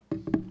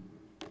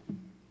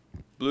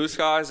Blue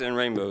skies and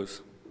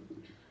rainbows.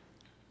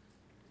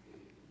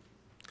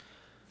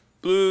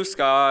 Blue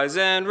skies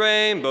and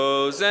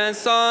rainbows and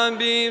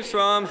sunbeams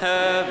from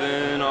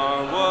heaven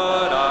are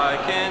what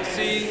I can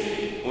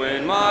see.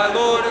 When my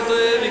Lord is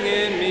living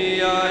in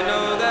me, I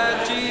know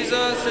that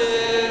Jesus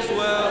is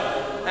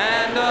well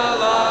and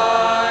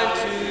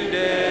alive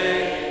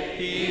today.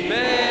 He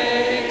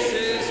makes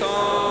his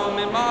home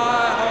in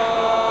my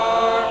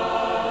heart.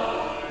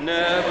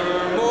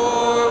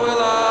 Nevermore will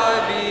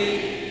I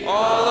be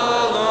all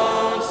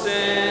alone,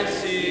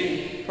 since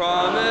he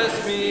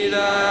promised me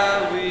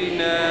that we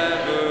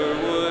never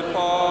would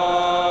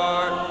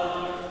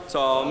part.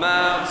 Tall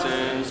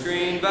mountains,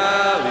 green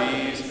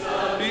valleys,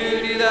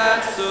 beauty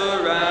that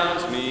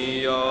surrounds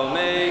me, all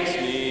makes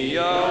me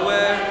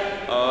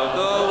aware of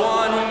the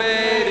one who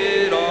made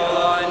it all.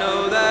 I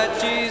know that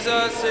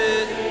Jesus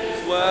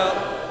is well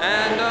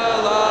and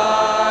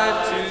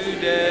alive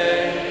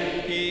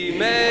today. He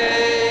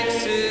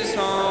makes his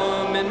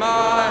home in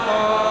my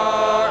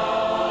heart.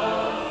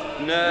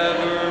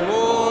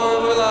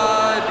 Nevermore will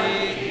I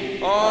be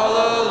all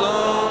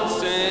alone,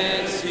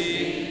 since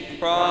he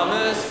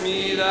promised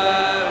me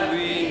that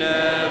we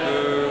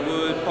never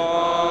would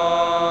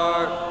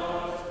part.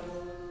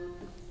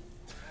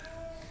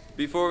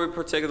 Before we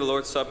partake of the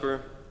Lord's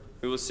Supper,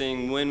 we will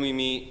sing When We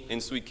Meet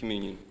in Sweet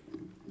Communion.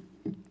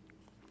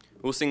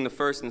 We'll sing the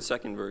first and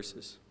second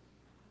verses.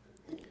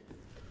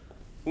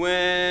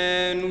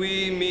 When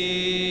we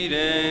meet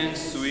in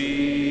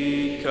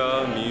sweet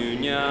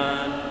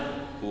communion,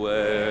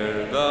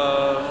 where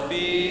the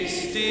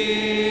feast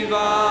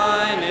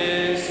divine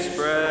is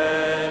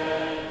spread,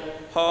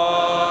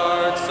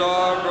 hearts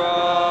are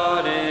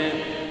brought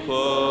in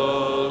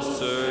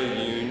closer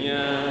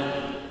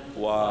union,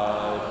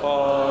 while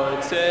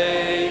partaking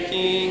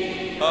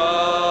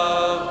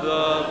of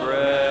the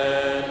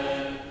bread.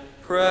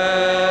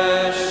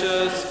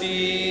 Precious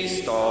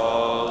feast,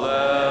 all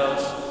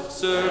else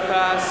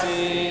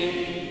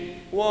surpassing,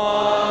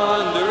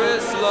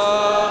 wondrous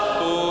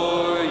love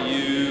for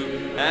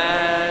you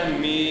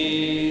and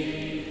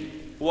me.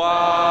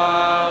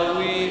 While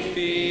we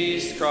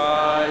feast,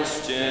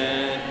 Christ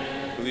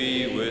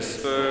gently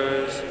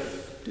whispers,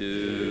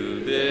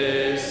 do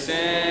this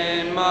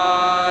in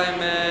my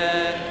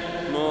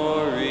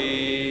memory.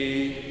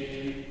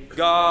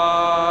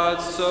 God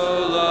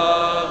so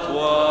loved,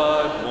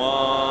 what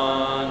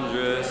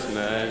wondrous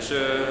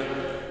measure,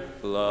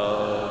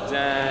 loved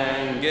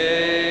and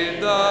gave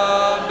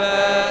the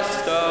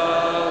best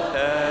of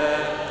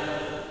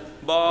heaven,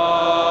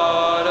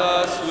 bought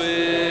us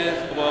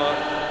with what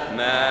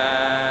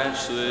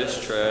matchless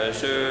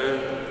treasure,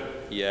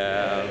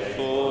 yeah,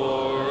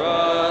 for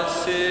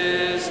us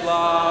his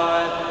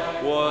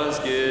life was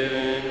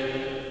given.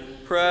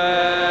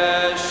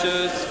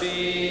 Precious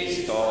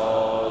feast,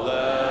 all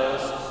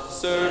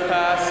else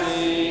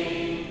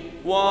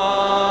surpassing,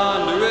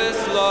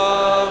 wondrous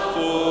love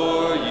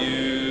for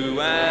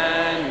you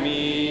and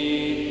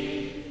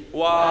me.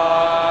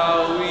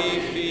 While we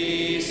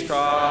feast,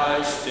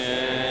 Christ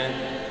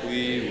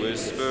gently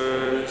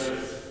whispers,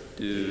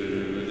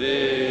 do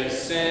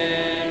this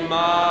in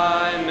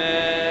my memory.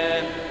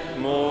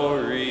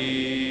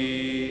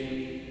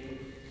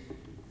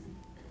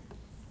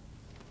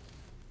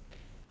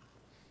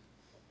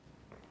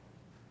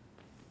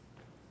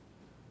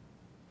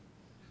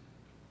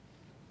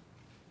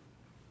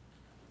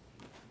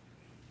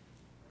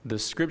 The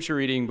scripture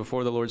reading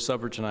before the Lord's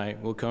Supper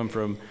tonight will come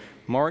from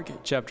Mark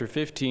chapter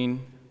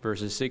 15,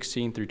 verses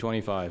 16 through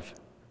 25.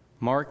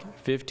 Mark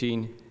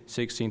 15,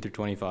 16 through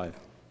 25.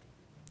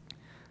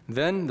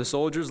 Then the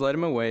soldiers led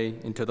him away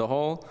into the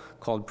hall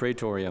called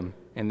Praetorium,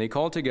 and they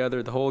called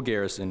together the whole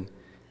garrison.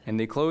 And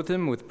they clothed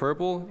him with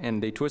purple,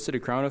 and they twisted a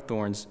crown of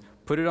thorns,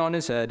 put it on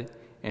his head,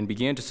 and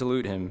began to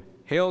salute him,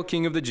 "Hail,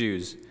 King of the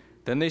Jews!"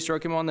 Then they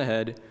struck him on the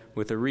head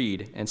with a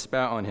reed, and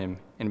spat on him,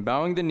 and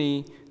bowing the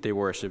knee, they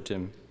worshipped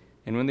him.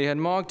 And when they had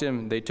mocked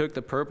him, they took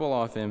the purple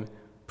off him,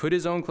 put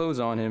his own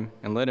clothes on him,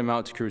 and led him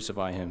out to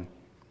crucify him.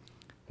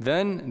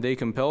 Then they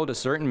compelled a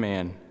certain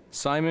man,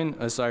 Simon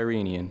a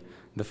Cyrenian,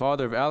 the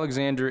father of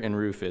Alexander and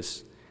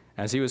Rufus,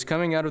 as he was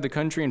coming out of the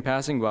country and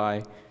passing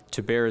by,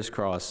 to bear his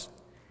cross.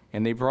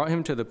 And they brought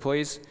him to the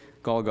place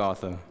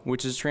Golgotha,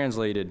 which is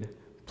translated,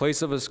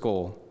 place of a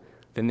skull.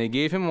 Then they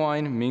gave him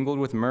wine mingled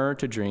with myrrh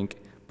to drink,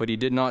 but he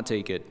did not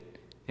take it.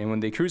 And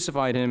when they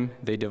crucified him,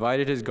 they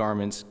divided his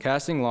garments,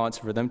 casting lots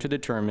for them to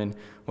determine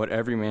what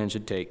every man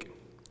should take.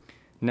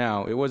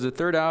 Now it was the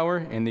third hour,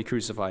 and they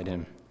crucified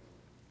him.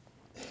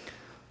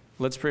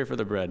 Let's pray for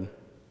the bread.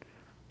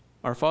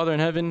 Our Father in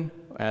heaven,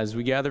 as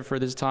we gather for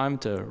this time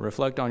to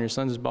reflect on your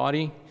Son's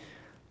body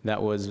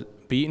that was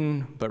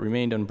beaten but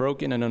remained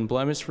unbroken and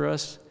unblemished for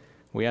us,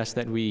 we ask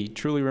that we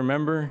truly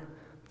remember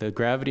the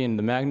gravity and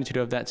the magnitude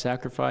of that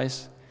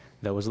sacrifice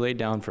that was laid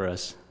down for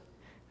us.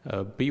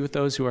 Be with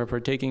those who are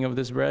partaking of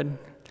this bread.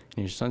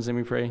 In your Son's name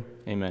we pray,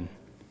 amen.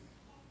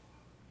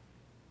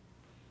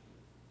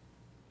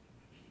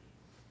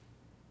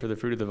 For the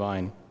fruit of the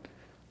vine.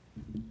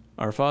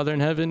 Our Father in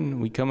heaven,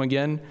 we come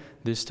again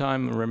this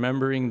time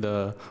remembering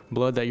the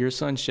blood that your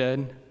Son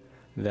shed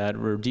that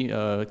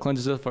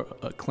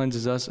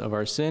cleanses us of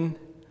our sin.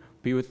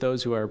 Be with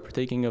those who are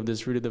partaking of this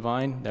fruit of the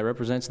vine that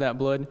represents that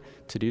blood,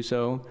 to do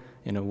so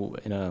in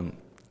a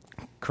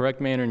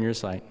correct manner in your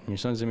sight. In your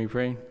Son's name we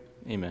pray.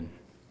 Amen.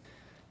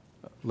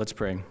 Let's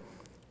pray.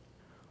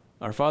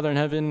 Our Father in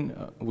heaven,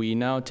 we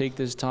now take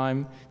this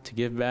time to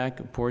give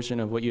back a portion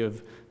of what you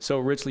have so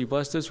richly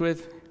blessed us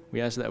with. We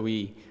ask that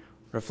we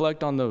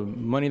reflect on the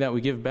money that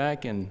we give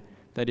back and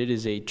that it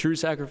is a true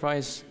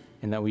sacrifice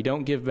and that we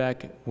don't give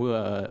back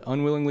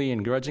unwillingly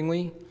and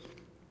grudgingly.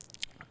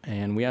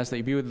 And we ask that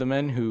you be with the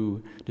men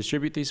who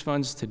distribute these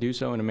funds to do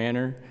so in a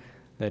manner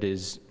that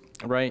is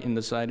right in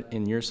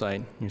your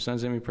sight. In your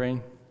Son's name we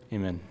pray.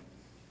 Amen.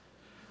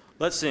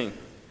 Let's sing.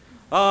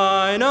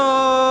 I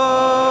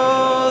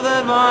know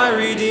that my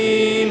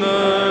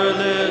Redeemer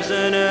lives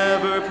and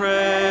ever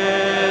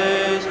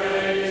prays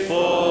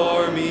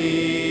for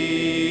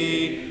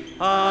me.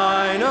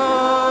 I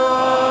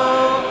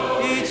know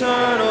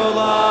eternal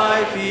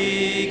life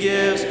he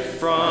gives,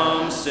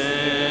 from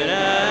sin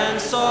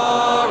and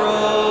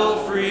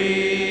sorrow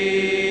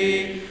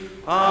free.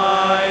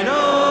 I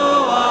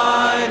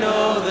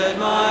know that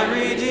my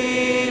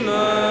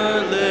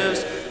Redeemer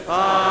lives.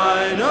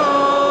 I know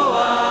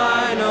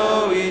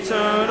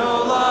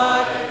eternal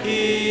life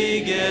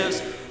he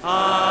gives.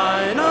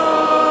 I know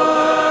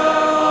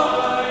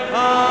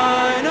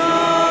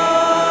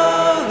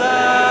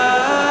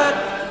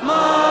that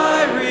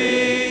my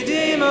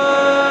Redeemer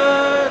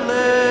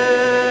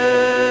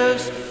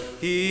lives.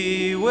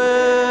 He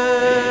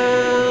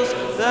wills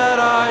that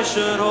I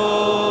should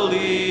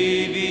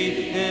wholly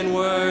be in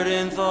word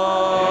and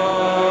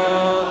thought,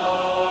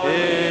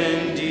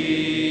 in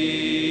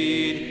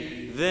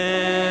deed.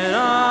 Then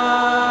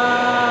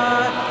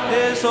I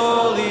his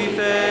holy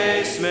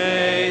face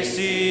may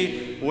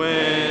see,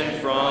 when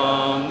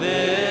from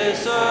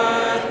this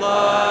earth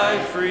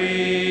life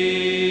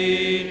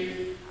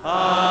freed.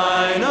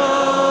 I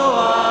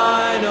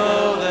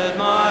know that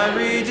my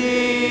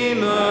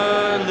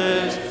Redeemer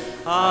lives.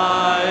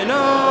 I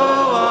know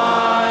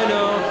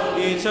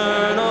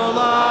eternal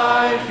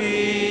life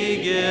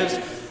he gives.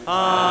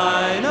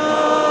 I know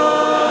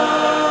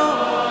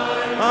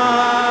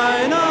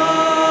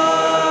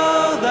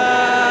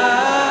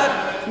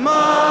that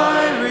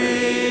my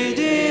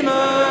Redeemer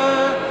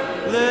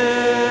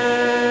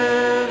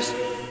lives.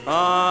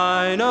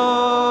 I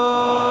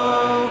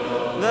know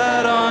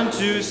that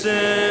unto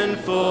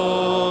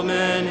sinful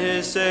men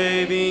his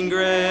saving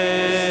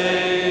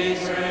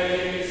grace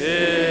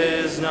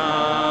is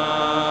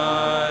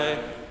nigh.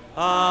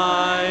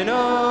 I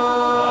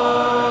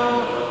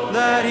know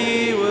that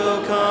he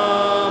will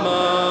come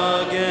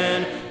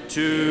again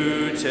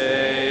to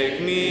take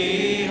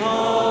me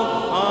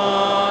home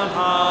on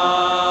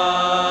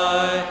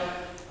high.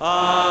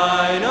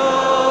 I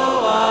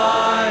know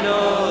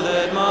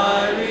that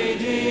my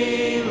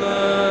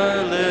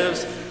Redeemer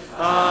lives.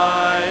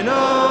 I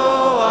know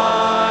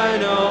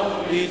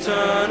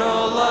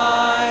eternal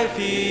life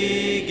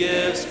he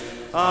gives.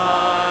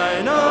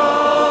 I know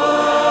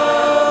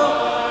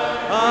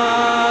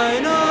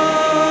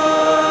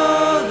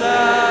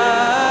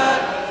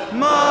that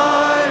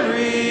my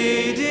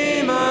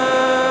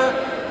Redeemer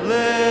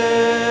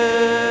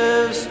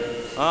lives.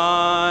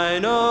 I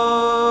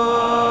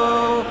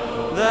know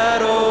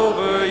that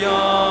over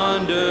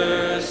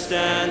yonder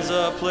stands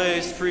a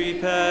place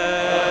prepared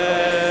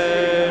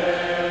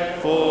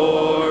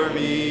for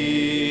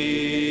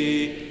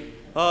me,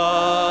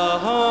 a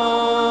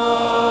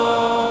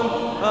home,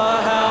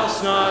 a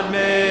house not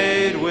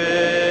made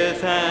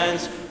with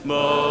hands,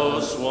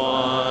 most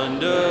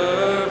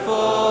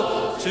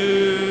wonderful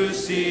to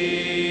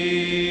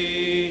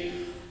see.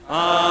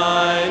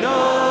 I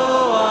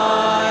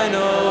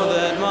know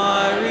that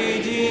my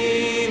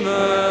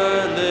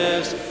Redeemer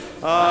lives.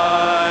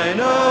 I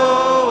know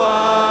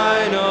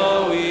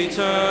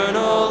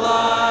eternal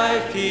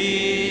life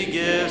he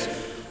gives.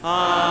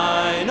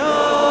 I know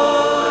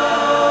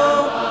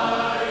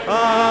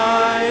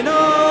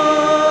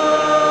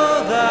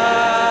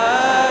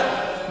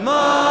that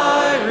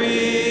my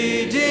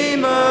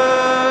Redeemer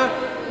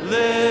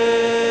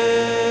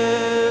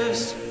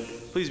lives.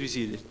 Please be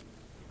seated.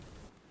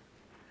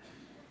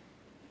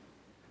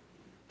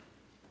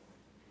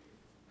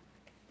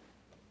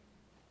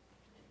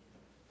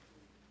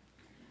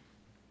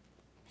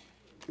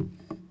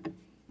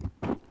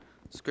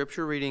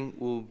 Scripture reading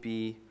will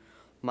be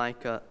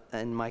Micah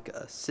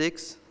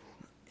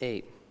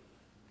 6:8.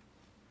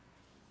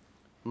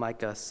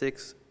 Micah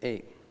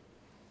 6:8.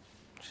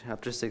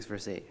 Chapter 6,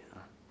 verse 8.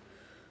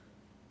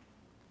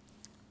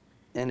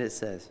 And it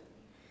says,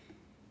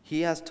 "He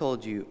has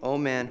told you, O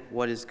man,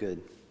 what is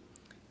good,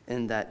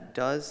 and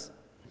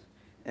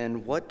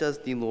what does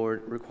the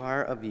Lord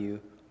require of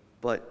you,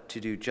 but to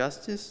do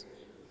justice,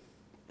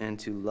 and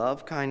to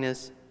love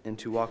kindness, and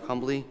to walk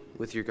humbly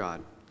with your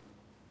God."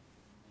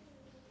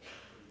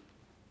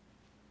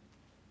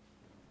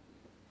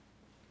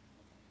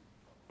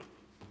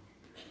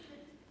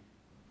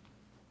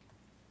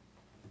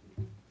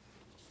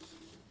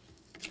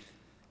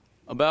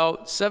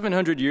 About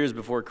 700 years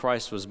before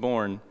Christ was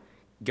born,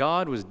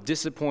 God was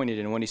disappointed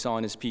in what he saw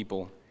in his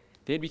people.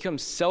 They had become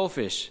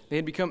selfish, they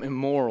had become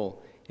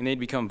immoral, and they had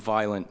become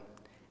violent.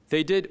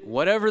 They did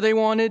whatever they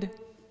wanted,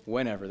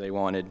 whenever they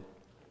wanted.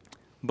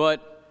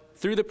 But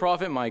through the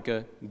prophet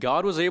Micah,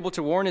 God was able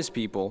to warn his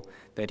people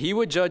that he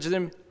would judge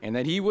them and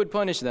that he would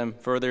punish them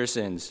for their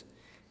sins.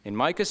 In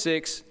Micah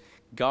chapter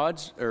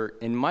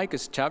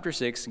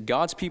 6,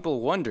 God's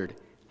people wondered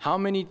how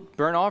many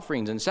burnt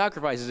offerings and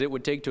sacrifices it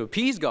would take to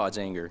appease God's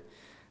anger.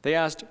 They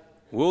asked,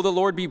 "Will the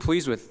Lord be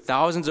pleased with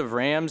thousands of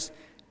rams,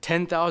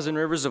 10,000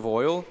 rivers of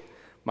oil?"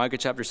 Micah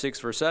chapter 6,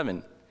 verse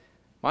 7.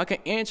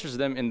 Micah answers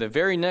them in the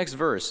very next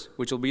verse,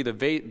 which will be the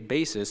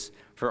basis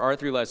for our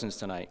 3 lessons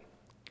tonight.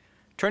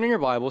 Turn in your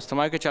Bibles to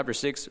Micah chapter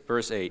 6,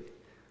 verse 8.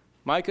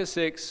 Micah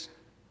 6,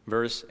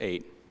 verse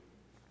 8.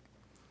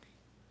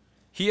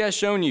 "He has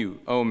shown you,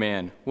 O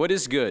man, what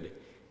is good,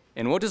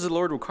 and what does the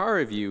Lord require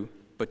of you,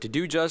 but to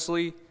do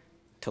justly,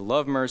 to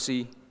love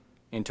mercy,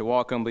 and to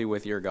walk humbly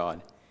with your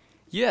God."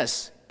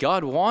 Yes,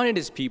 God wanted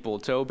his people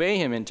to obey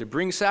him and to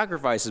bring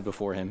sacrifices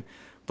before him,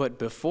 but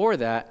before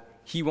that,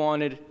 he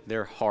wanted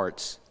their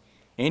hearts.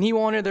 And he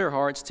wanted their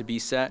hearts to be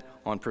set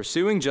on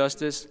pursuing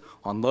justice,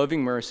 on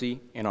loving mercy,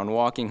 and on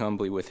walking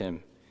humbly with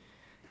him.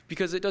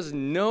 Because it does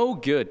no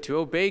good to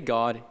obey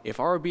God if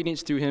our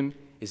obedience to him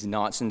is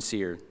not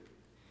sincere.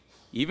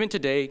 Even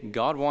today,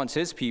 God wants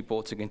his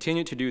people to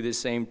continue to do this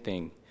same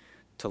thing,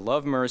 to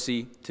love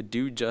mercy, to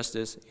do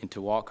justice, and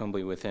to walk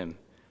humbly with him.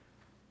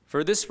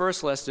 For this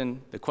first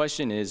lesson, the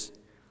question is,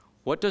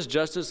 what does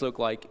justice look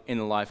like in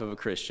the life of a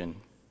Christian?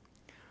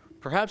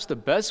 Perhaps the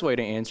best way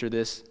to answer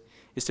this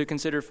is to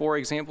consider 4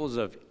 examples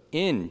of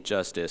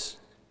injustice.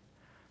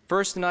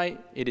 First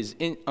tonight, it is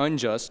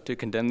unjust to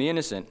condemn the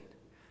innocent.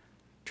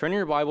 Turn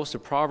your Bibles to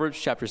Proverbs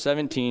chapter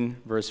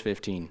 17, verse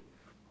 15.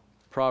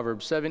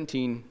 Proverbs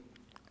 17,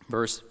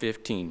 verse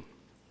 15.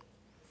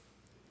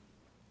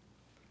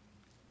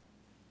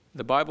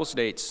 The Bible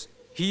states,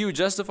 "He who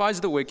justifies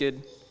the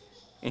wicked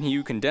and he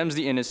who condemns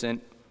the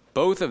innocent,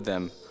 both of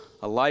them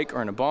alike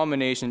are an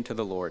abomination to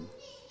the Lord."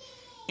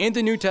 In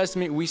the New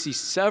Testament, we see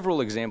several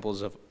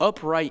examples of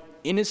upright,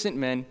 innocent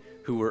men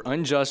who were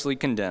unjustly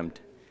condemned.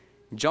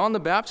 John the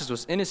Baptist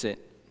was innocent,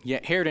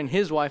 yet Herod and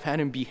his wife had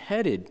him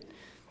beheaded.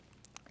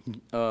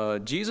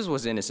 Jesus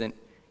was innocent,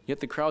 yet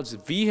the crowds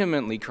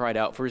vehemently cried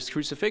out for his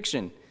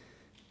crucifixion.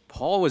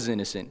 Paul was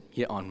innocent,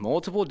 yet on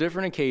multiple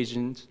different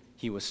occasions,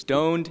 he was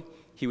stoned,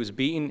 he was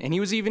beaten, and he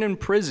was even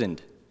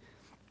imprisoned.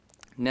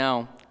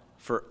 Now,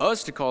 for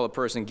us to call a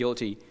person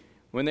guilty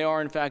when they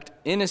are in fact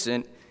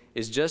innocent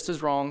is just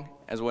as wrong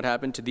as what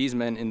happened to these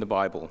men in the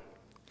Bible.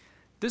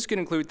 This could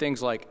include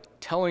things like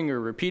telling or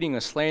repeating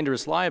a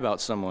slanderous lie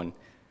about someone.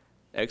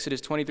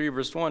 Exodus 23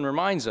 verse 1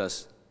 reminds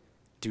us,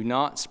 "Do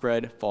not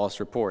spread false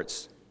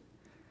reports."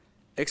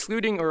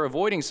 Excluding or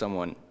avoiding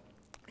someone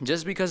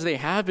just because they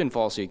have been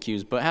falsely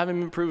accused but haven't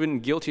been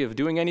proven guilty of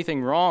doing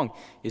anything wrong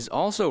is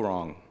also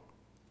wrong.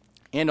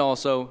 And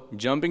also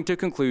jumping to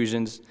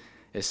conclusions,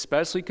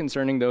 especially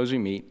concerning those we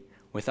meet,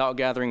 without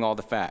gathering all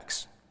the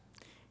facts.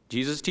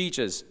 Jesus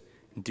teaches,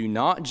 "Do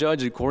not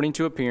judge according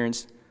to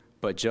appearance,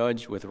 but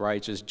judge with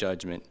righteous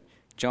judgment."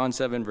 John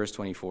 7, verse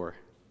 24.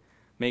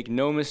 Make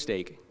no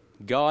mistake,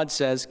 God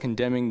says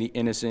condemning the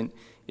innocent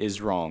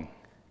is wrong.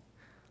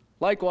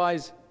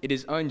 Likewise, it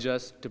is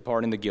unjust to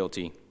pardon the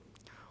guilty.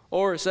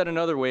 Or, said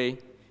another way,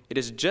 it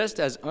is just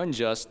as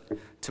unjust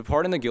to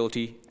pardon the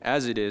guilty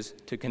as it is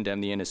to condemn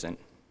the innocent.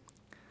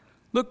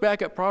 Look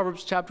back at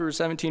Proverbs chapter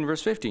 17,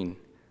 verse 15.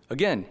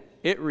 Again,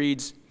 it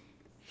reads,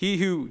 "He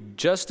who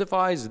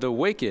justifies the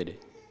wicked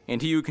and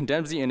he who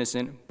condemns the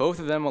innocent, both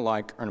of them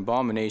alike are an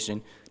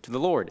abomination to the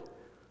Lord."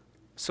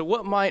 So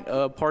what might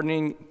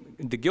pardoning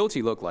the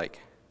guilty look like?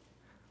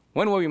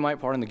 One way we might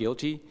pardon the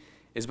guilty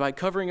is by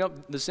covering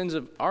up the sins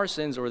of our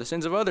sins or the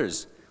sins of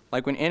others,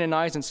 like when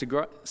Ananias and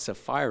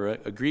Sapphira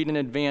agreed in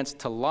advance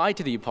to lie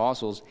to the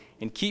apostles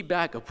and keep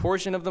back a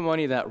portion of the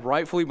money that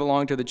rightfully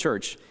belonged to the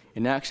church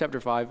in Acts chapter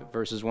 5,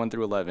 verses 1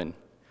 through 11.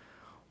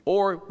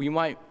 Or we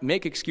might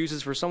make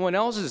excuses for someone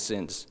else's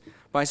sins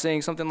by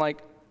saying something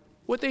like,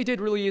 "What they did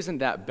really isn't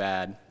that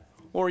bad,"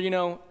 or,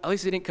 "At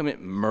least they didn't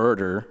commit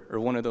murder or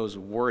one of those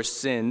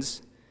worst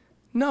sins."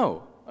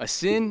 No, a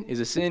sin is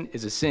a sin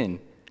is a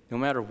sin, no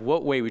matter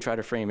what way we try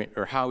to frame it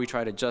or how we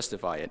try to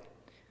justify it.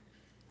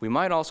 We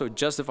might also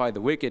justify the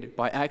wicked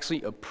by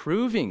actually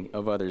approving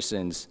of other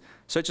sins,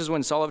 such as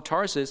when Saul of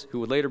Tarsus, who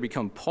would later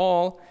become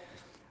Paul,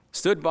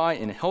 stood by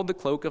and held the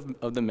cloak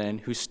of the men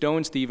who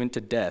stoned Stephen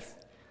to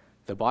death.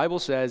 The Bible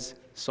says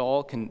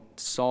Saul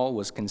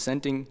was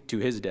consenting to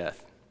his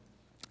death.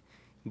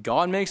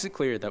 God makes it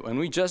clear that when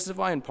we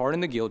justify and pardon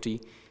the guilty,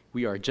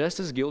 we are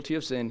just as guilty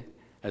of sin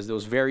as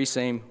those very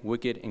same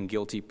wicked and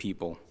guilty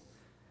people.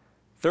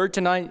 Third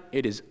tonight,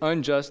 it is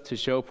unjust to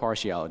show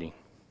partiality.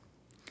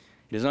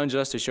 It is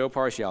unjust to show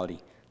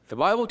partiality. The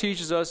Bible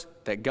teaches us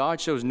that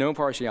God shows no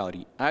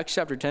partiality. Acts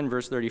chapter 10,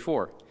 verse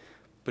 34.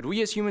 But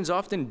we as humans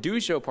often do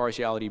show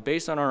partiality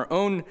based on our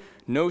own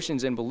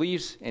notions and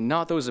beliefs and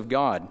not those of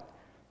God.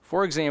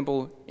 For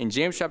example, in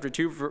James chapter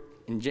 2,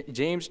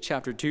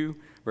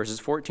 verses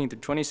 14 through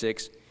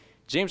 26,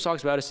 James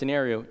talks about a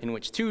scenario in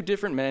which two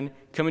different men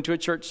come into a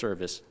church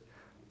service.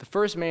 The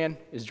first man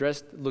is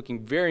dressed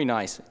looking very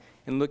nice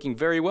and looking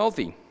very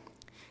wealthy.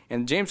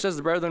 And James says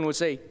the brethren would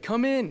say,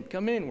 come in,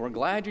 we're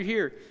glad you're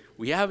here.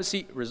 We have a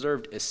seat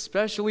reserved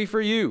especially for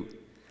you.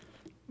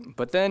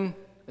 But then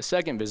a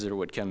second visitor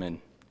would come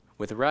in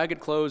with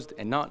ragged clothes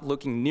and not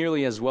looking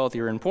nearly as wealthy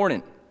or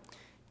important.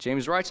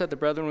 James writes that the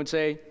brethren would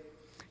say,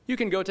 you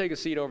can go take a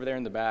seat over there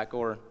in the back,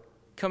 or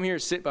come here,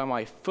 sit by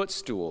my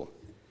footstool.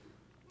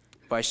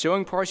 By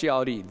showing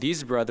partiality,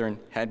 these brethren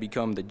had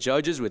become the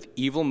judges with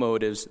evil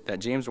motives that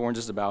James warns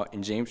us about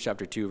in James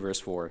chapter 2, verse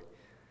 4.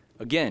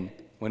 Again,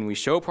 when we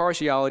show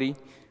partiality,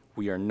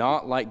 we are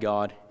not like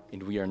God,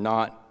 and we are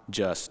not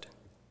just.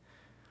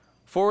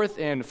 Fourth,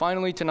 and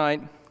finally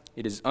tonight,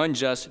 it is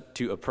unjust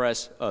to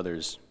oppress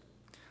others.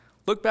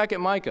 Look back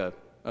at Micah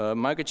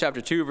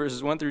chapter 2,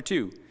 verses 1 through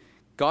 2.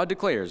 God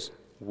declares,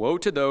 woe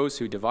to those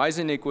who devise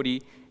iniquity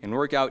and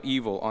work out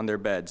evil on their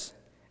beds.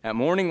 At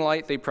morning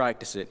light they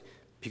practice it,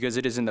 because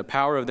it is in the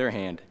power of their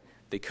hand.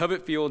 They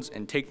covet fields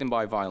and take them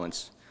by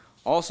violence.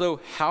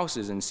 Also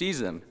houses and seize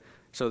them.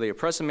 So they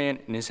oppress a man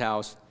in his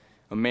house,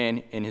 a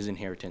man in his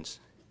inheritance.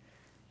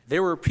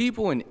 There were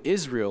people in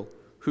Israel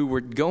who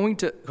were going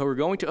to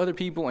other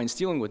people and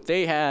stealing what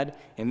they had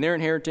in their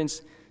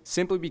inheritance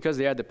simply because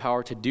they had the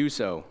power to do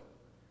so.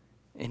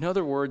 In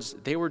other words,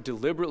 they were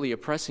deliberately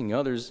oppressing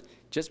others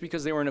just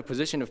because they were in a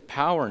position of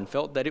power and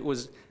felt that it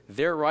was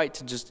their right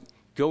to just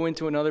go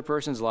into another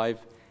person's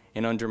life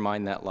and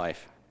undermine that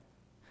life.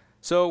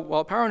 So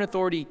while power and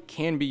authority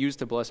can be used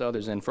to bless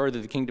others and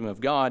further the kingdom of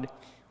God,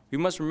 we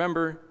must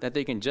remember that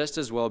they can just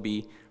as well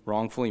be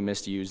wrongfully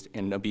misused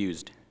and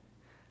abused.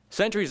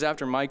 Centuries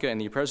after Micah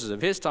and the oppressors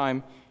of his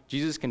time,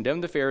 Jesus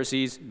condemned the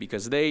Pharisees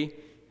because they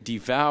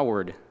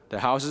devoured the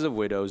houses of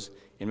widows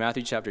in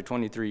Matthew chapter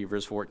 23,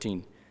 verse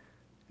 14.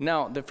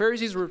 Now, the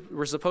Pharisees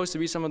were supposed to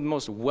be some of the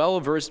most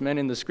well-versed men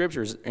in the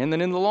scriptures and then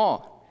in the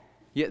law.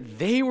 Yet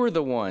they were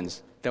the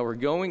ones that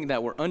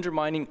were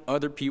undermining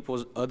other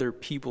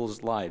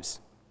people's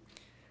lives.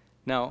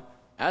 Now,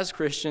 as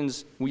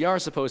Christians, we are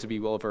supposed to be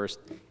well-versed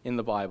in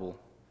the Bible.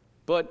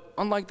 But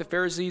unlike the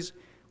Pharisees,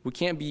 we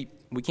can't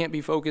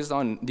be focused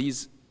on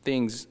these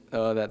things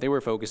that they were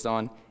focused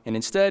on, and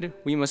instead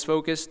we must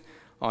focus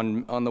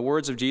on the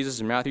words of Jesus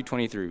in Matthew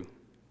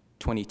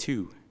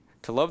 22,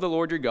 to love the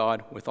Lord your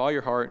God with all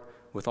your heart,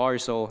 with all your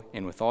soul,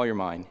 and with all your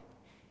mind,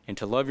 and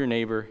to love your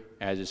neighbor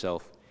as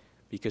yourself,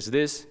 because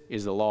this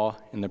is the law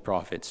and the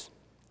prophets.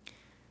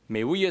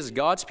 May we as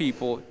God's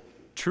people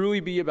truly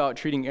be about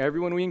treating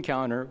everyone we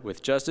encounter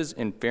with justice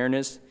and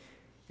fairness,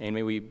 and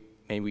may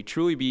we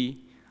truly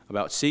be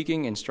about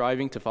seeking and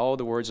striving to follow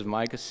the words of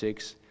Micah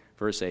 6,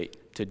 verse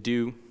 8, to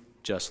do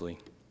justly.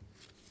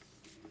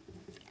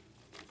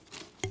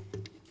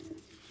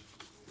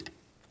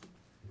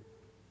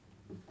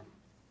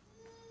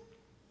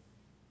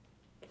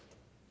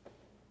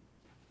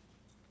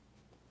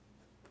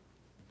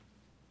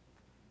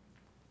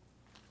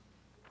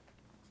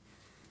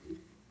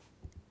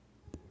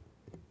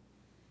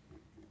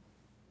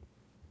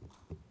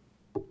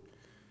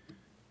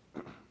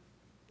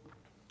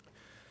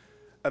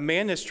 A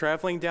man is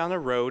traveling down a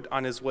road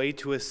on his way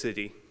to a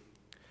city.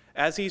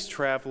 As he's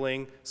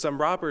traveling, some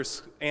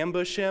robbers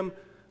ambush him,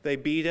 they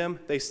beat him,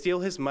 they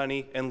steal his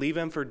money, and leave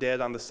him for dead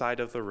on the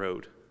side of the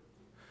road.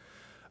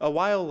 A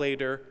while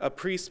later, a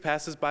priest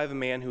passes by the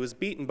man who was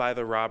beaten by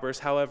the robbers.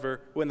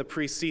 However, when the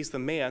priest sees the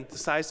man,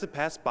 decides to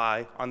pass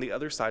by on the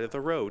other side of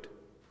the road.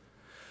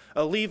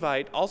 A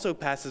Levite also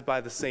passes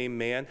by the same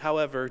man.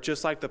 However,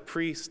 just like the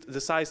priest,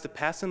 decides to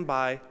pass him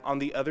by on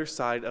the other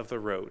side of the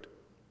road.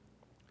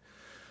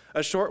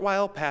 A short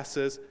while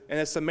passes, and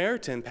a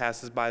Samaritan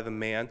passes by the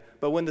man,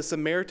 but when the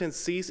Samaritan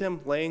sees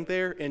him laying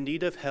there in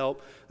need of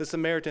help, the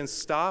Samaritan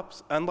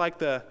stops. Unlike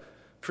the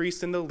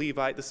priest and the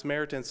Levite, the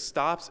Samaritan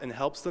stops and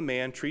helps the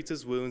man, treats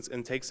his wounds,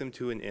 and takes him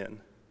to an inn.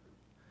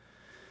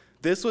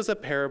 This was a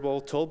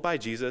parable told by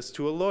Jesus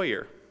to a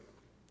lawyer.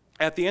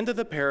 At the end of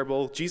the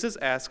parable, Jesus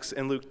asks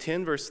in Luke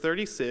 10, verse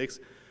 36,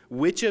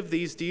 which of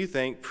these do you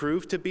think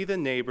proved to be the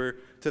neighbor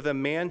to the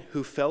man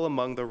who fell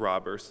among the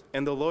robbers?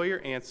 And the lawyer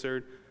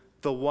answered,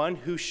 the one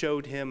who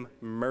showed him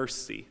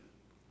mercy.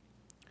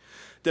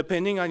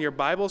 Depending on your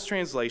Bible's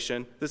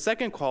translation, the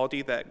second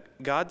quality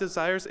that God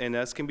desires in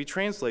us can be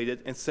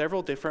translated in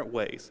several different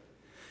ways.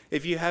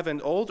 If you have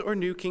an Old or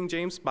New King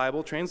James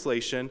Bible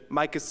translation,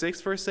 Micah 6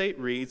 verse 8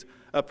 reads,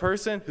 a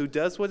person who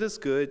does what is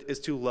good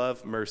is to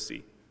love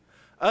mercy.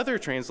 Other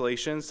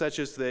translations, such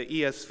as the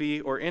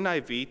ESV or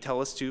NIV, tell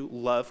us to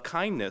love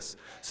kindness.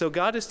 So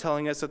God is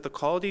telling us that the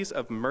qualities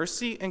of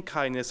mercy and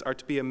kindness are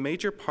to be a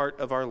major part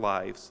of our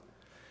lives.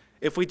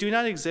 If we do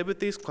not exhibit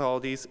these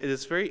qualities, it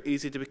is very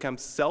easy to become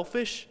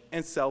selfish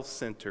and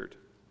self-centered.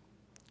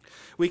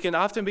 We can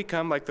often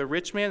become like the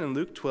rich man in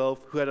Luke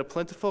 12 who had a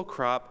plentiful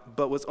crop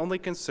but was only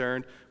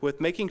concerned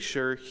with making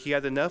sure he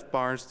had enough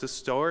barns to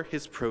store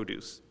his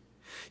produce.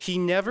 He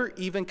never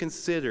even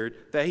considered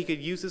that he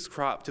could use his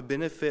crop to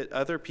benefit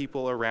other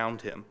people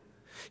around him.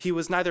 He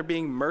was neither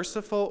being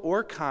merciful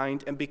or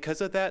kind, and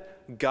because of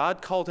that,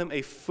 God called him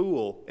a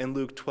fool in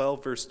Luke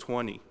 12, verse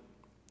 20.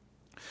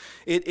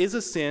 It is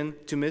a sin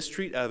to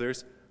mistreat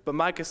others, but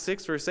Micah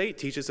 6, verse 8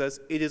 teaches us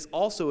it is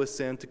also a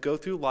sin to go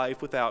through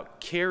life without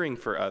caring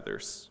for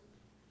others.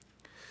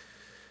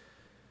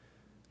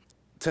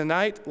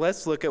 Tonight,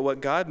 let's look at what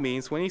God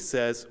means when he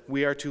says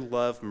we are to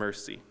love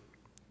mercy.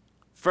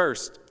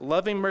 First,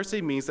 loving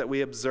mercy means that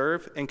we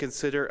observe and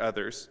consider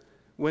others.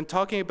 When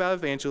talking about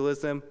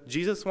evangelism,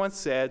 Jesus once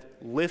said,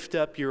 "Lift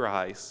up your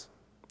eyes,"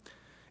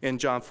 in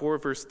John 4,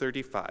 verse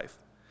 35.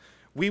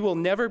 We will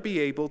never be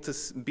able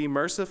to be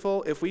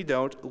merciful if we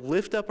don't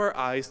lift up our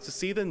eyes to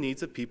see the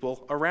needs of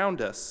people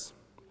around us.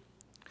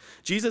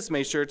 Jesus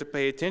made sure to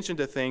pay attention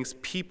to things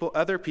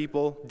other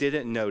people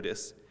didn't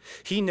notice.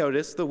 He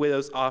noticed the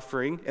widow's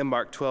offering in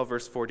Mark 12,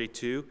 verse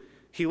 42.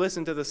 He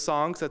listened to the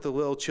songs that the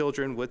little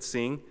children would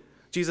sing.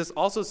 Jesus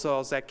also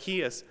saw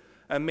Zacchaeus,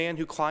 a man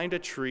who climbed a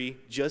tree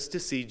just to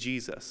see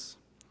Jesus.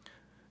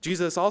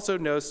 Jesus also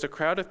noticed a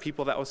crowd of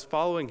people that was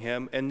following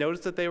him and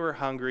noticed that they were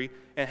hungry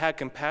and had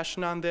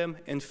compassion on them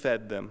and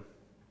fed them.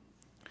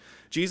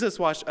 Jesus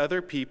watched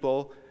other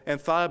people and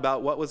thought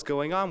about what was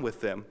going on with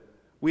them.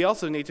 We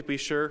also need to be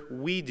sure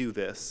we do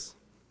this.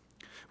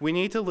 We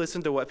need to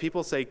listen to what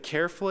people say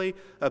carefully,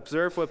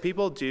 observe what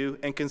people do,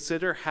 and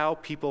consider how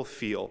people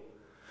feel.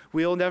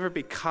 We will never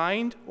be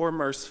kind or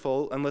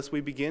merciful unless we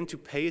begin to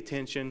pay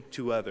attention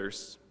to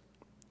others.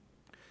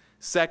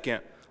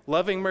 Second,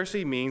 loving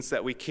mercy means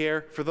that we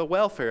care for the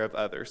welfare of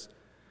others.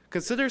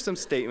 Consider some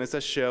statements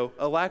that show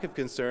a lack of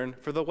concern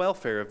for the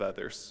welfare of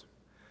others.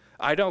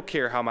 I don't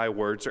care how my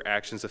words or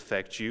actions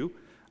affect you.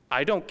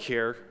 I don't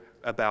care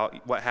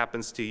about what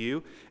happens to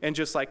you. And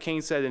just like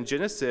Cain said in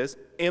Genesis,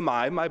 am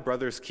I my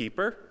brother's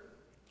keeper?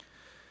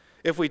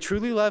 If we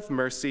truly love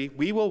mercy,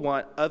 we will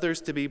want others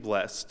to be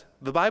blessed.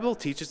 The Bible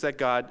teaches that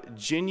God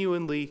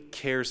genuinely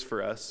cares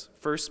for us.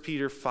 1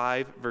 Peter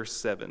 5, verse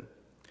 7.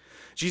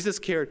 Jesus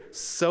cared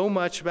so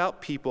much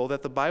about people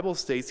that the Bible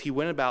states he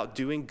went about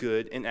doing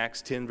good in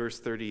Acts 10, verse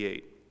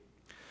 38.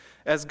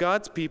 As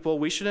God's people,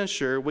 we should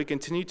ensure we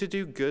continue to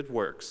do good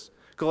works.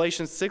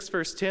 Galatians 6,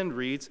 verse 10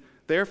 reads,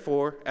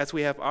 "Therefore, as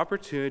we have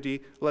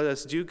opportunity, let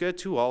us do good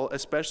to all,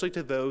 especially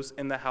to those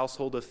in the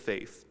household of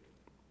faith."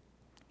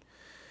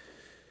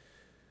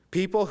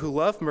 People who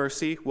love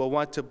mercy will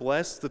want to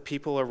bless the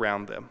people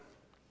around them.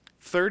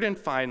 Third and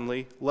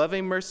finally,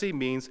 loving mercy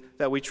means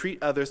that we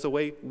treat others the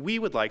way we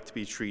would like to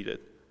be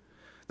treated.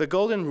 The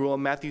golden rule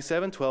in Matthew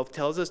 7:12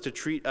 tells us to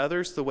treat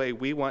others the way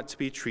we want to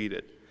be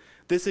treated.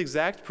 This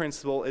exact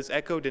principle is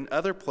echoed in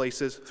other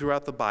places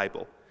throughout the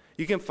Bible.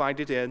 You can find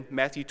it in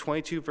Matthew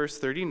 22, verse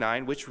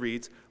 39, which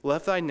reads,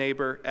 "Love thy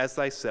neighbor as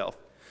thyself."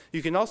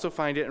 You can also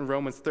find it in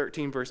Romans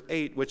 13, verse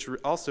 8,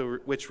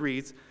 which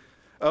reads,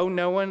 "Owe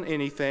no one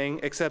anything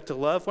except to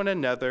love one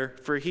another,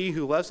 for he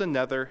who loves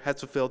another has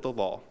fulfilled the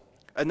law."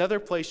 Another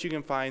place you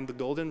can find the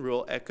golden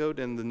rule echoed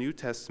in the New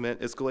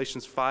Testament is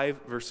Galatians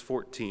 5, verse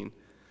 14.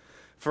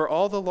 "For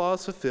all the law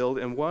is fulfilled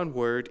in one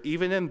word,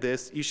 even in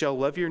this, you shall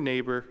love your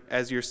neighbor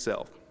as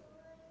yourself."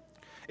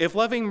 If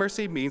loving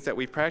mercy means that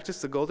we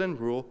practice the golden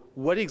rule,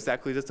 what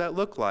exactly does that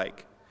look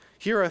like?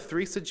 Here are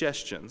 3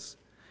 suggestions.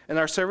 In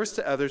our service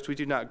to others, we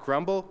do not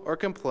grumble or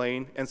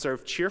complain and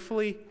serve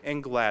cheerfully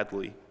and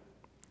gladly.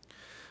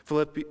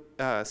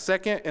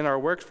 Second, in our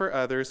work for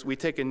others, we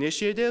take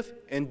initiative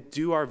and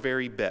do our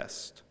very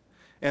best.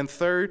 And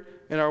third,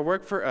 in our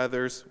work for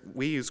others,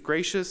 we use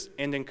gracious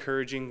and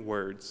encouraging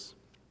words.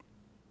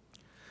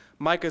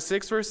 Micah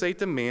 6, verse 8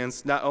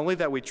 demands not only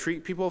that we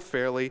treat people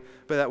fairly,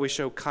 but that we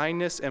show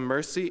kindness and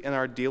mercy in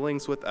our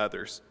dealings with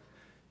others.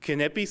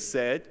 Can it be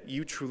said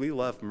you truly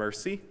love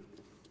mercy?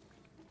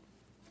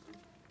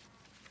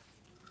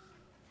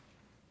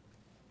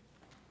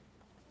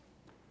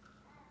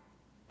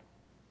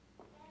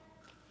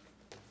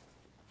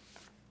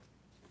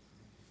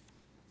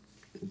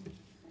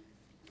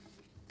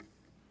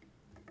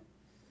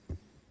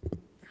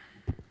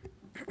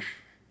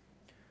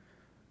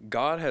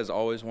 God has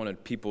always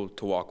wanted people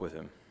to walk with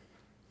him.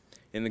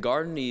 In the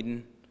Garden of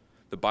Eden,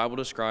 the Bible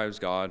describes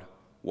God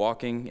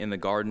walking in the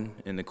garden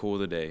in the cool of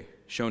the day,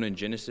 shown in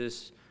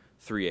Genesis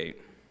 3:8.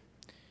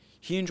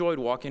 He enjoyed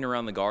walking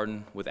around the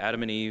garden with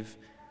Adam and Eve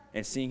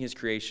and seeing his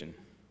creation.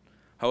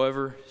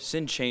 However,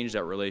 sin changed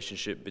that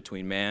relationship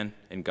between man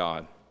and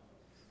God.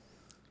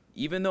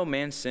 Even though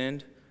man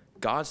sinned,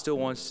 God still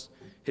wants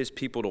his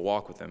people to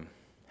walk with him.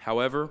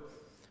 However,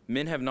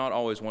 men have not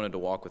always wanted to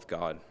walk with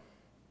God.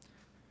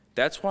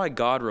 That's why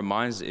God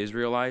reminds the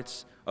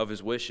Israelites of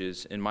his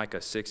wishes in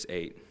Micah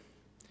 6:8.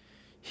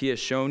 He has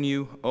shown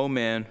you, O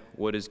man,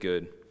 what is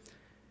good.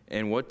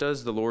 And what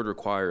does the Lord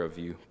require of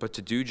you, but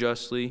to do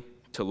justly,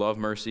 to love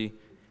mercy,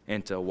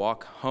 and to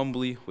walk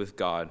humbly with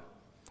God.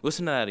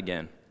 Listen to that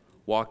again.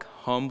 Walk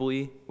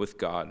humbly with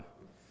God.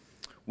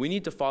 We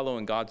need to follow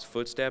in God's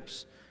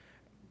footsteps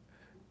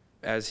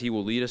as he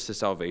will lead us to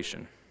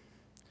salvation.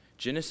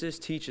 Genesis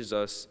teaches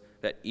us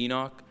that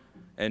Enoch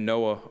and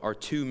Noah are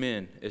 2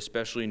 men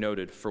especially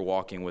noted for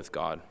walking with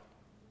God.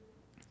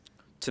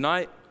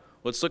 Tonight,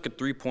 let's look at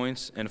 3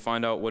 points and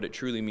find out what it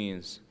truly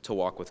means to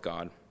walk with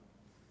God.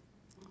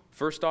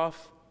 First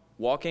off,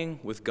 walking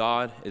with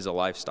God is a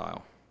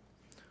lifestyle.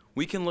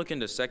 We can look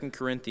into 2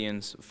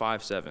 Corinthians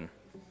 5:7.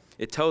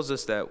 It tells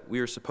us that we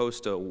are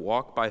supposed to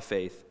walk by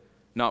faith,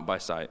 not by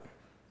sight.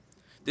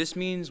 This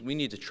means we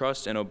need to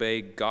trust and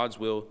obey God's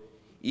will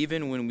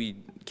even when we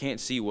can't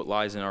see what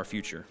lies in our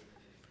future.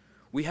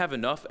 We have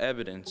enough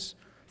evidence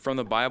from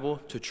the Bible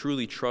to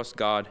truly trust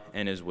God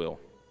and His will.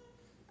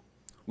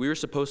 We are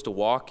supposed to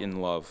walk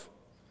in love.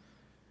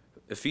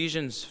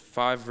 Ephesians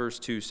 5 verse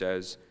 2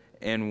 says,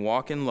 "And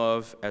walk in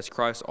love as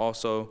Christ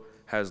also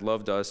has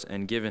loved us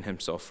and given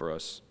Himself for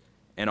us,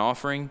 an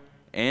offering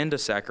and a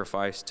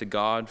sacrifice to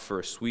God for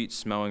a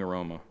sweet-smelling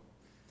aroma."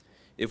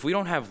 If we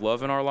don't have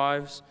love in our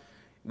lives,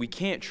 we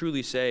can't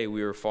truly say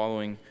we are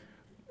following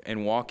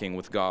and walking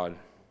with God.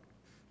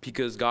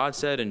 Because God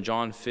said in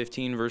John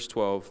 15, verse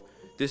 12,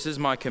 "This is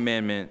my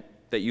commandment,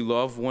 that you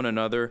love one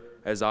another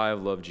as I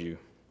have loved you."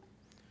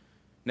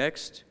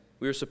 Next,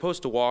 we are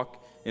supposed to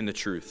walk in the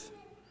truth.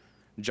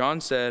 John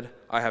said,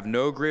 "I have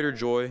no greater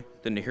joy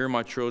than to hear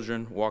my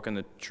children walk in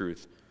the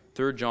truth."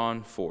 3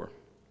 John 4.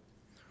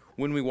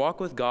 When we walk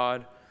with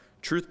God,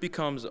 truth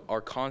becomes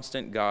our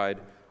constant guide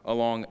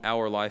along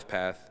our life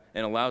path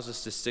and allows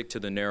us to stick to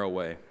the narrow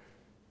way.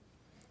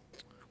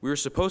 We are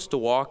supposed to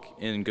walk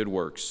in good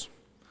works.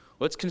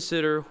 Let's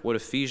consider what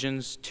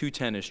Ephesians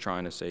 2:10 is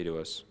trying to say to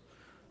us.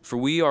 "For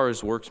we are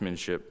His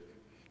workmanship,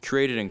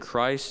 created in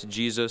Christ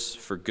Jesus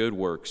for good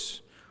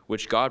works,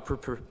 which God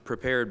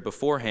prepared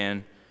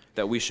beforehand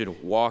that we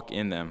should walk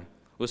in them."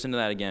 Listen to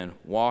that again,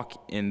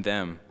 walk in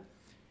them.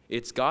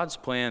 It's God's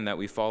plan that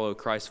we follow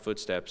Christ's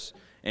footsteps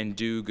and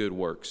do good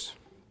works.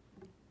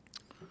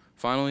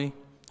 Finally,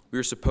 we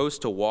are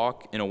supposed to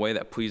walk in a way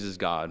that pleases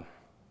God.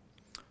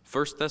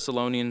 1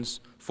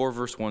 Thessalonians 4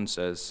 verse 1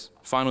 says,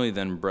 "Finally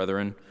then,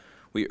 brethren,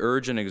 we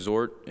urge and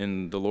exhort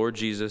in the Lord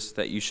Jesus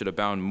that you should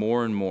abound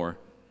more and more,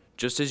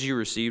 just as you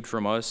received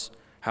from us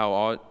how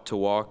ought to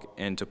walk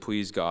and to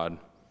please God."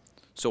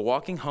 So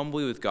walking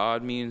humbly with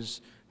God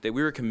means that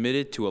we are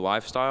committed to a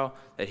lifestyle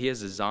that He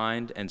has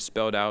designed and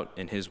spelled out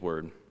in His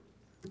Word.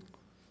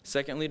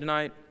 Secondly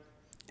tonight,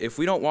 if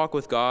we don't walk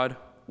with God,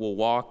 we'll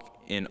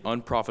walk in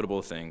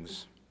unprofitable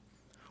things.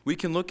 We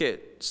can look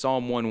at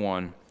Psalm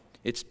 1:1.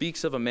 It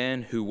speaks of a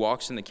man who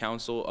walks in the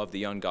counsel of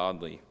the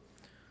ungodly.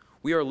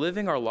 We are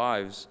living our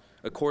lives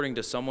according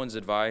to someone's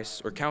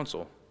advice or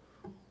counsel.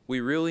 We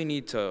really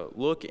need to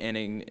look and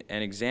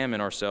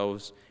examine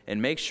ourselves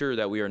and make sure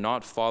that we are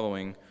not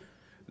following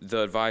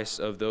the advice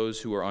of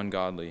those who are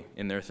ungodly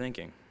in their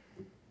thinking.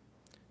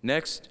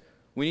 Next,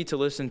 we need to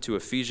listen to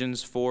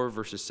Ephesians 4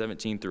 verses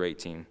 17 through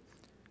 18.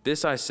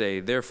 "This I say,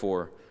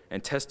 therefore,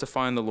 and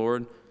testify in the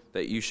Lord,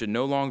 that you should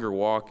no longer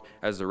walk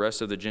as the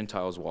rest of the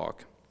Gentiles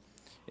walk,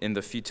 in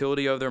the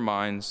futility of their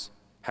minds,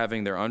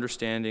 having their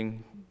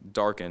understanding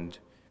darkened,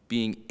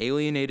 being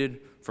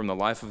alienated from the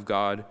life of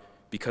God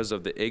because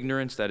of the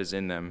ignorance that is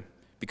in them,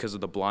 because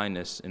of the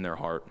blindness in their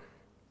heart."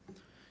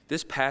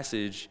 This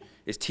passage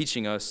is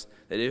teaching us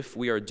that if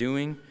we are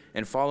doing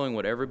and following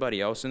what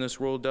everybody else in this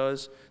world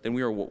does, then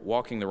we are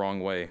walking the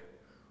wrong way.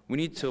 We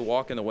need to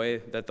walk in the way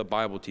that the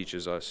Bible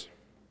teaches us.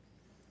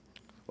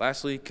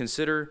 Lastly,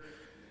 consider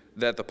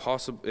that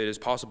it is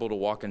possible to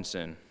walk in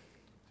sin.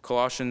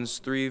 Colossians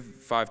 3,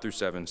 5 through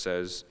 7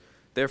 says,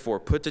 "Therefore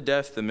put to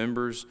death the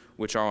members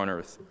which are on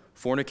earth,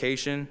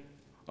 fornication,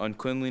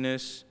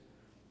 uncleanliness,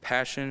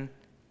 passion,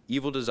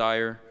 evil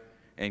desire,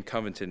 and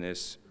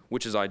covetousness,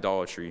 which is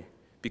idolatry.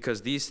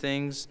 Because these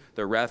things,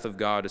 the wrath of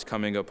God is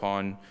coming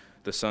upon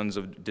the sons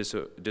of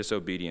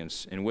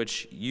disobedience, in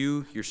which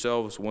you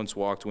yourselves once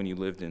walked when you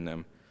lived in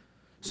them."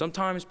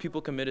 Sometimes people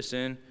commit a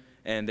sin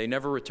and they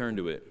never return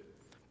to it.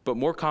 But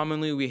more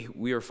commonly,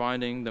 we are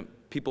finding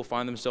that people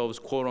find themselves,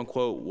 quote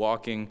unquote,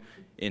 walking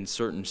in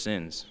certain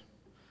sins.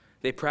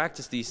 They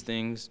practice these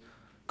things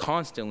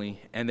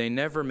constantly, and they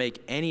never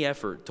make any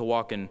effort to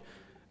walk in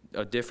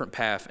a different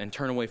path and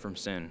turn away from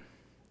sin.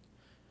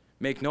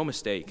 Make no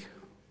mistake,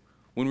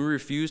 when we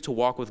refuse to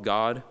walk with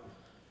God,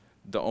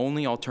 the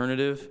only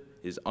alternative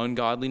is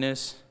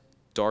ungodliness,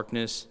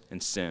 darkness,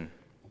 and sin.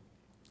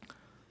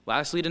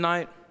 Lastly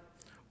tonight,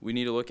 we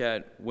need to look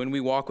at when we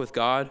walk with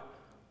God,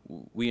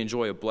 we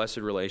enjoy a blessed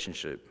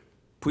relationship.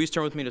 Please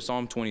turn with me to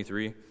Psalm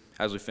 23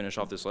 as we finish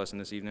off this lesson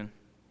this evening.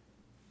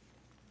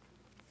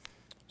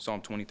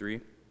 Psalm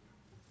 23.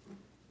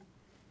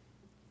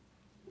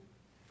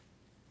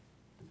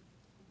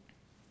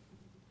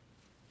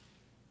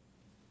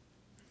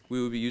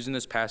 We will be using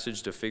this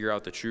passage to figure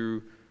out the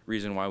true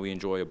reason why we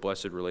enjoy a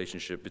blessed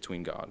relationship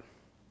between God.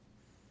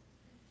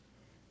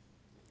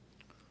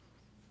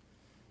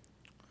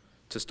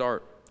 To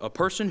start, a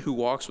person who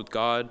walks with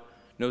God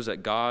knows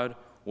that God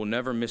will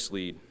never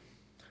mislead.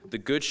 The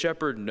good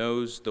shepherd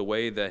knows the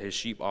way that his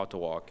sheep ought to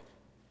walk.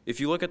 If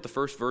you look at the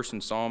first verse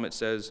in Psalm, it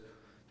says,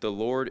 "The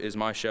Lord is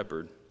my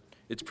shepherd."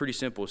 It's pretty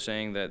simple,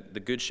 saying that the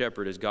good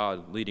shepherd is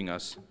God leading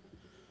us.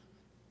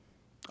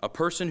 A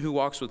person who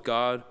walks with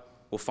God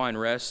will find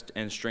rest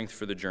and strength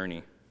for the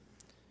journey.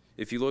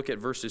 If you look at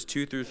verses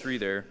 2 through 3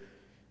 there,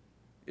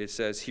 it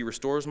says, He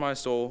restores my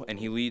soul, and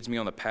He leads me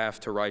on the path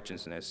to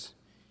righteousness.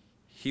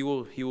 He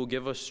will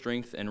give us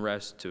strength and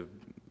rest to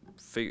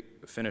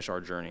finish our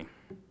journey.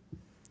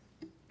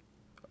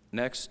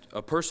 Next,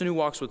 a person who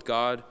walks with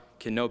God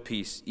can know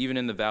peace, even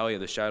in the valley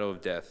of the shadow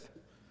of death.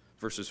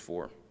 Verses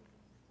 4.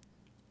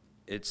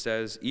 It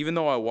says, Even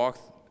though I walk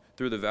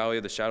through the valley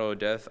of the shadow of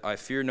death, I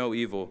fear no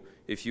evil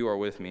if you are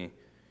with me.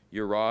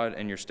 Your rod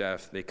and your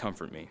staff, they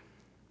comfort me.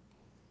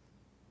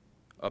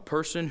 A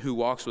person who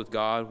walks with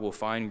God will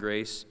find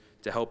grace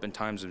to help in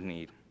times of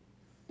need.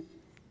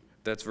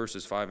 That's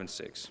verses 5 and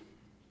 6.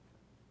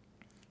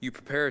 You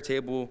prepare a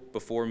table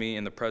before me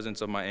in the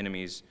presence of my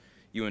enemies.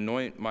 You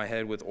anoint my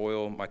head with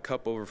oil, my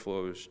cup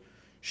overflows.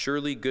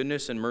 Surely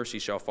goodness and mercy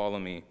shall follow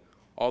me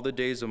all the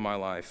days of my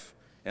life,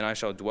 and I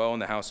shall dwell in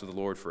the house of the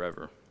Lord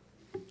forever.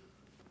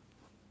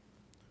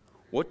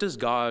 What does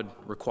God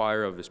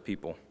require of his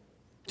people?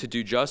 To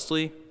do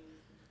justly,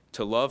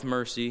 to love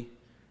mercy,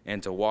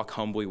 and to walk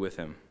humbly with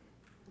him.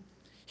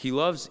 He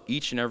loves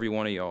each and every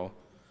one of y'all,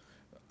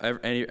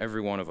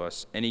 every one of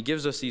us, and he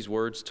gives us these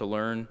words to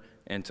learn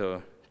and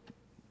to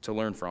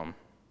learn from.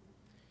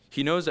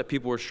 He knows that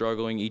people are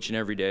struggling each and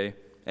every day,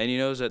 and he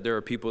knows that there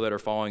are people that are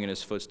following in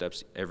his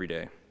footsteps every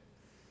day.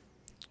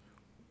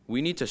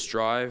 We need to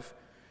strive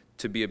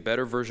to be a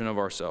better version of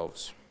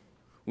ourselves.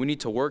 We need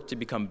to work to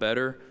become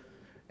better,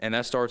 and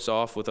that starts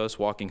off with us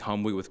walking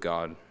humbly with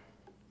God.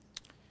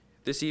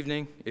 This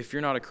evening, if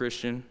you're not a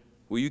Christian,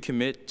 will you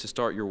commit to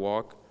start your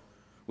walk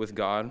with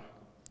God?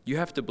 You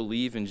have to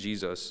believe in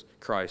Jesus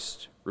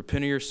Christ,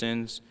 repent of your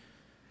sins,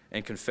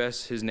 and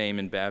confess his name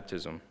in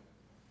baptism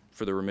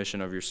for the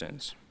remission of your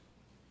sins.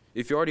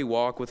 If you already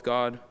walk with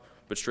God,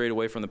 but strayed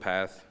away from the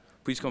path,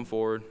 please come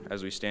forward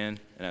as we stand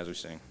and as we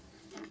sing.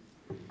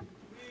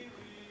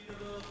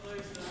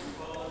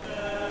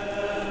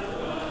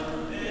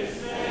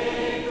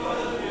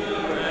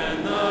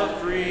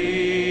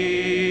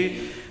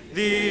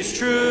 These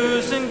truths